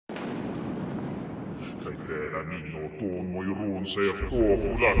kai teillä niin on tuon moi ruunseef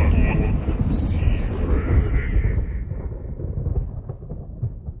tuofulattuun.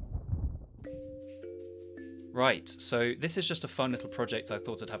 Right, so this is just a fun little project I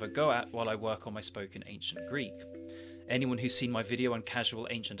thought I'd have a go at while I work on my spoken ancient Greek. Anyone who's seen my video on casual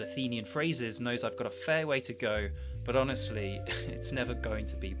ancient Athenian phrases knows I've got a fair way to go, but honestly, it's never going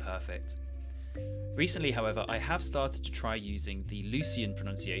to be perfect. Recently, however, I have started to try using the Lucian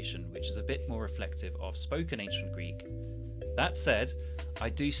pronunciation, which is a bit more reflective of spoken ancient Greek. That said, I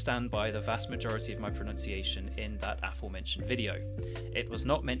do stand by the vast majority of my pronunciation in that aforementioned video. It was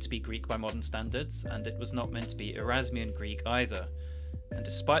not meant to be Greek by modern standards, and it was not meant to be Erasmian Greek either. And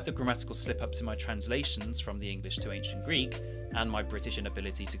despite the grammatical slip-ups in my translations from the English to ancient Greek, and my British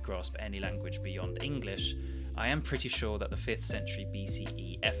inability to grasp any language beyond English, I am pretty sure that the 5th century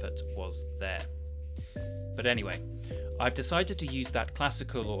BCE effort was there. But anyway, I've decided to use that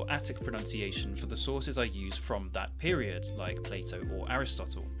classical or Attic pronunciation for the sources I use from that period, like Plato or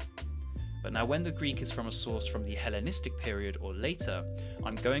Aristotle. But now when the Greek is from a source from the Hellenistic period or later,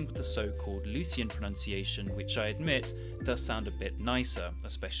 I'm going with the so-called Lucian pronunciation, which I admit does sound a bit nicer,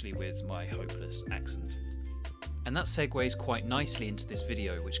 especially with my hopeless accent. And that segues quite nicely into this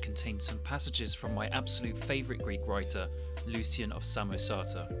video, which contains some passages from my absolute favourite Greek writer, Lucian of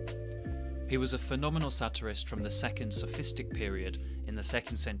Samosata. He was a phenomenal satirist from the 2nd Sophistic period in the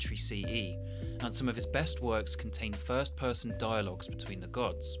 2nd century CE, and some of his best works contain first-person dialogues between the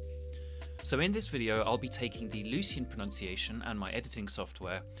gods. So in this video, I'll be taking the Lucian pronunciation and my editing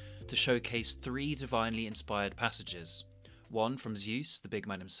software to showcase 3 divinely inspired passages. One from Zeus, the big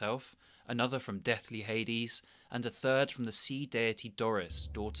man himself, another from deathly Hades, and a third from the sea deity Doris,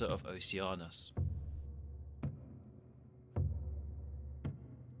 daughter of Oceanus.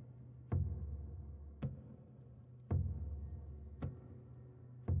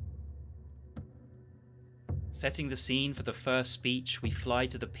 Setting the scene for the first speech, we fly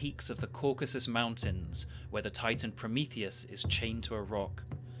to the peaks of the Caucasus mountains, where the titan Prometheus is chained to a rock.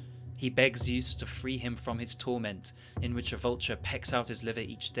 He begs Zeus to free him from his torment, in which a vulture pecks out his liver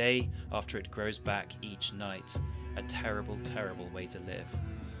each day after it grows back each night. A terrible, terrible way to live.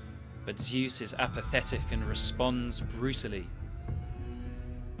 But Zeus is apathetic and responds brutally.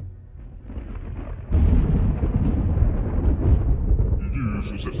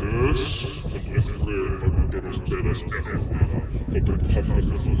 Zeus, het reën van Dennis Bellas Echola, tot het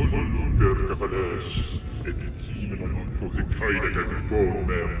haftige gehullum bergavales, en die kiemen på hekaidagen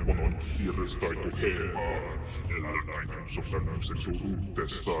gåmen monon kirestaito hema, elaitus of lämmökset so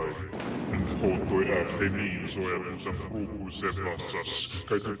ruutestai, en fontoi Hermes so etusam prokus eplassas,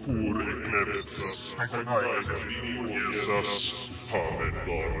 kaita kuure eklepstas, kaita naiset liniuiesas, hamen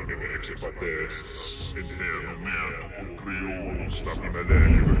vargen exepateses, en heno meatu on trionosta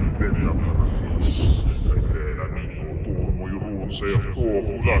pimelääkivön venä parafis, kai teillä niin on tuon moi ruunseef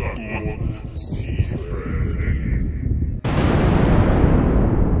tuofulattuun,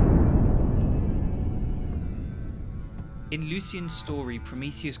 In Lucian's story,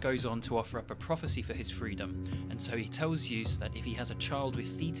 Prometheus goes on to offer up a prophecy for his freedom, and so he tells Zeus that if he has a child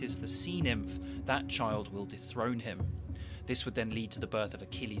with Thetis, the sea nymph, that child will dethrone him. This would then lead to the birth of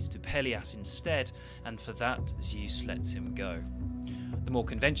Achilles to Peleus instead, and for that, Zeus lets him go. The more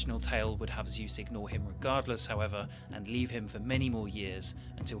conventional tale would have Zeus ignore him regardless, however, and leave him for many more years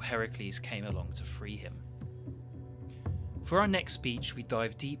until Heracles came along to free him. For our next speech, we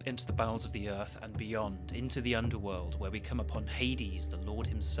dive deep into the bowels of the earth and beyond, into the Underworld, where we come upon Hades, the Lord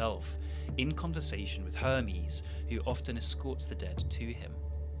himself, in conversation with Hermes, who often escorts the dead to him.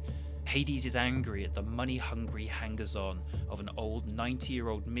 Hades is angry at the money-hungry hangers-on of an old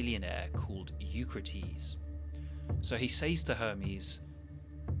 90-year-old millionaire called Eucrates. So he says to Hermes,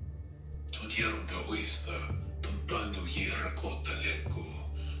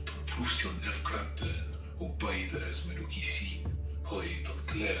 och beides med ukisin, hoi tot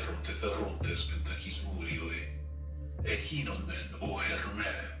kleron te therontes pentakis murioi. Ekinon men o Herme,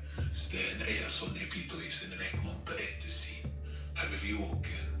 sten eason epitois en ekmonta ettesin, herve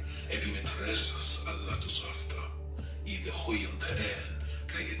oken, epimetressas allatus afta, ide hoion te en,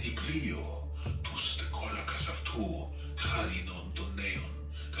 kai etiplio, tus te kolakas aftu, chalinon ton neon,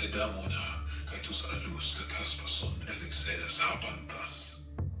 kai damona, kai tus alus te taspason elixeres habantas.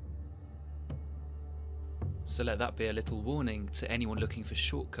 So let that be a little warning to anyone looking for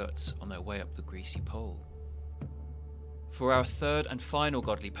shortcuts on their way up the greasy pole. For our third and final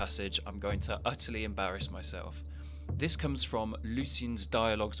godly passage, I'm going to utterly embarrass myself. This comes from Lucian's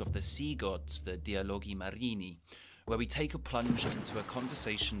Dialogues of the Sea Gods, the Dialoghi Marini, where we take a plunge into a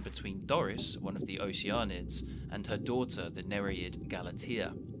conversation between Doris, one of the Oceanids, and her daughter, the Nereid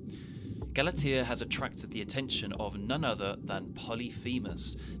Galatia. Galatia has attracted the attention of none other than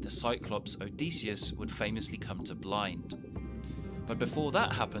Polyphemus, the Cyclops Odysseus would famously come to blind. But before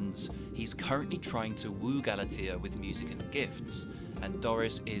that happens, he's currently trying to woo Galatia with music and gifts, and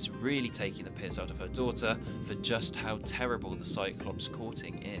Doris is really taking the piss out of her daughter for just how terrible the Cyclops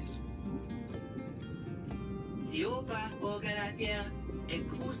courting is. Siopa o Galatia, e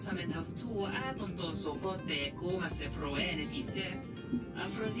cusamen haftuo atonto sopote coma se proene pise,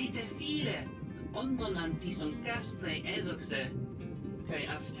 Aphrodite file, ondon antison casne edoxe, kai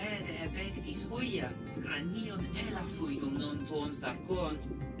aftete hebectis huia, cranion elafuium non tuon sarcon,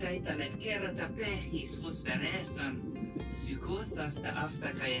 kai tamet cerata pechis husperesan, psychosas ta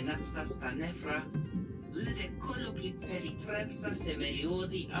afta kai enapsas ta nefra, ude colocit peritrepsa se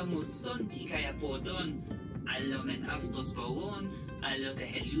meliodi amusonti kai apodon, allo men aftos boon, allo te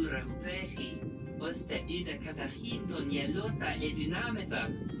heliura hupechi, oste ude catachinton nielota e dynameta,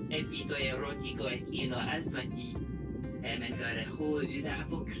 epito erotico echino asmati, emen gare ho ude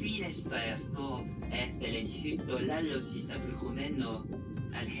apocrinesta erto, ethelen hytto lallosis abruchumeno,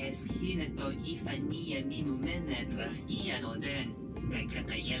 al hes kyneto ifania mimumene trachian oden, kai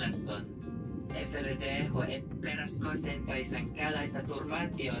cataielaston. Eferedeho e peraskosen kai sancalais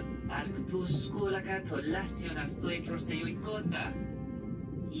aturmation, arctus sculacato lassion aftoi proseuicota.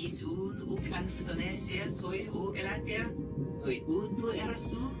 Is un uk anftonesia soi o Galatia, soi utu eras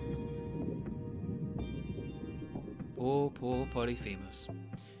tu? Poor Polyphemus.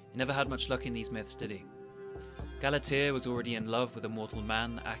 He never had much luck in these myths, did he? Galatia was already in love with a mortal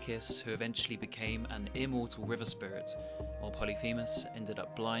man, Achis, who eventually became an immortal river spirit, while Polyphemus ended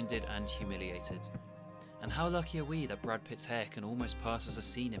up blinded and humiliated. And how lucky are we that Brad Pitt's hair can almost pass as a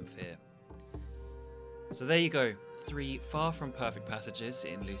sea nymph here? So there you go, 3 far from perfect passages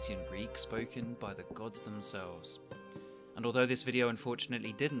in Lucian Greek spoken by the gods themselves. And although this video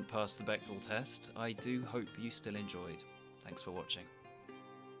unfortunately didn't pass the Bechdel test, I do hope you still enjoyed. Thanks for watching.